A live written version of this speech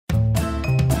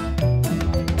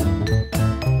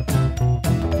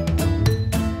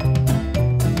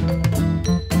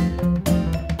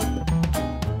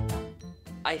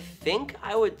think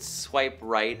I would swipe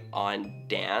right on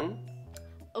Dan.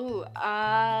 Oh,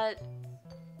 I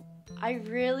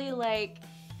really like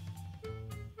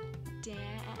Dylan.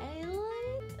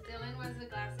 Dylan was the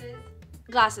glasses.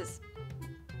 Glasses.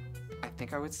 I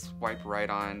think I would swipe right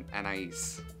on Anais.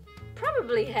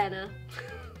 Probably Hannah.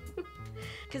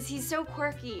 Cause he's so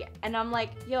quirky, and I'm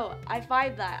like, yo, I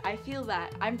vibe that, I feel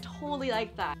that, I'm totally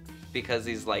like that. Because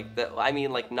he's like, I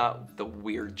mean, like, not the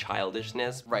weird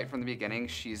childishness. Right from the beginning,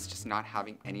 she's just not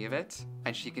having any of it,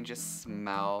 and she can just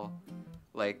smell,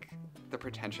 like, the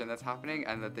pretension that's happening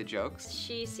and the jokes.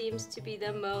 She seems to be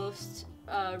the most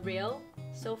real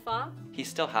so far. He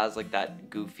still has, like, that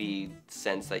goofy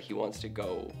sense that he wants to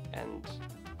go and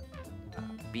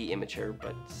be immature,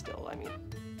 but still, I mean,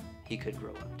 he could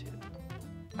grow up too.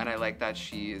 And I like that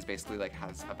she is basically, like,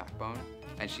 has a backbone.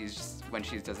 And she's just, when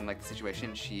she doesn't like the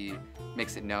situation, she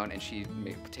makes it known and she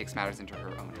takes matters into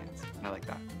her own hands. And I like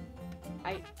that.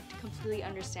 I completely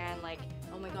understand, like,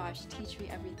 oh my gosh, teach me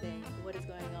everything, what is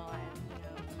going on, you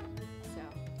know? So,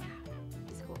 yeah,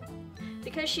 it's cool.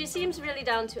 Because she seems really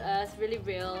down to earth, really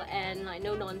real, and like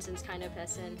no nonsense kind of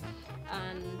person.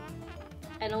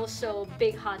 And also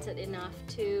big-hearted enough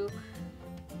to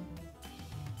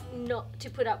not to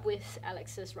put up with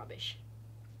Alex's rubbish.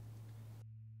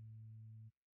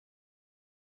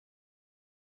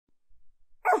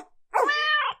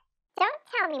 Don't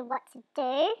tell me what to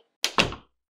do.